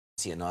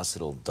See a nice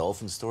little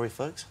dolphin story,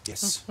 folks?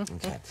 Yes.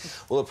 Okay.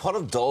 Well, a pod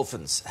of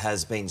dolphins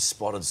has been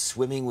spotted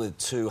swimming with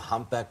 2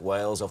 humpback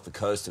whales off the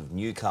coast of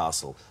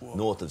Newcastle,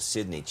 north of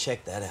Sydney.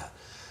 Check that out.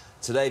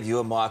 Today,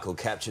 viewer Michael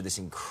captured this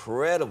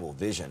incredible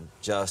vision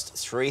just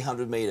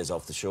 300 metres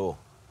off the shore.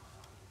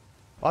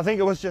 I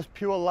think it was just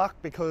pure luck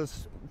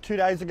because 2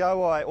 days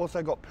ago I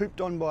also got pooped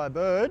on by a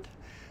bird.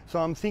 So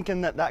I'm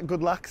thinking that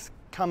good luck's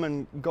come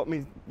and got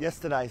me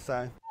yesterday,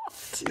 so.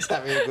 He's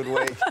having a good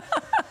week.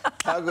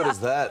 How good is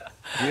that?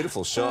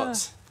 Beautiful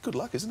shots. Good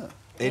luck, isn't it?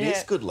 It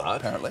is good luck.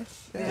 Apparently.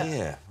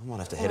 Yeah. I might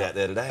have to head out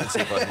there today and see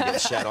if I can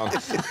get shat on.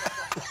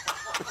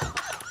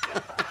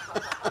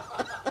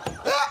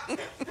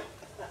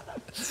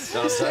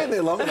 He's staying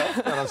there long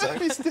enough.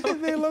 He's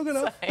staying there long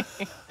enough.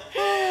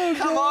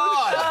 Come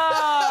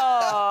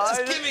on!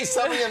 Just give me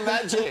some of your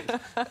magic.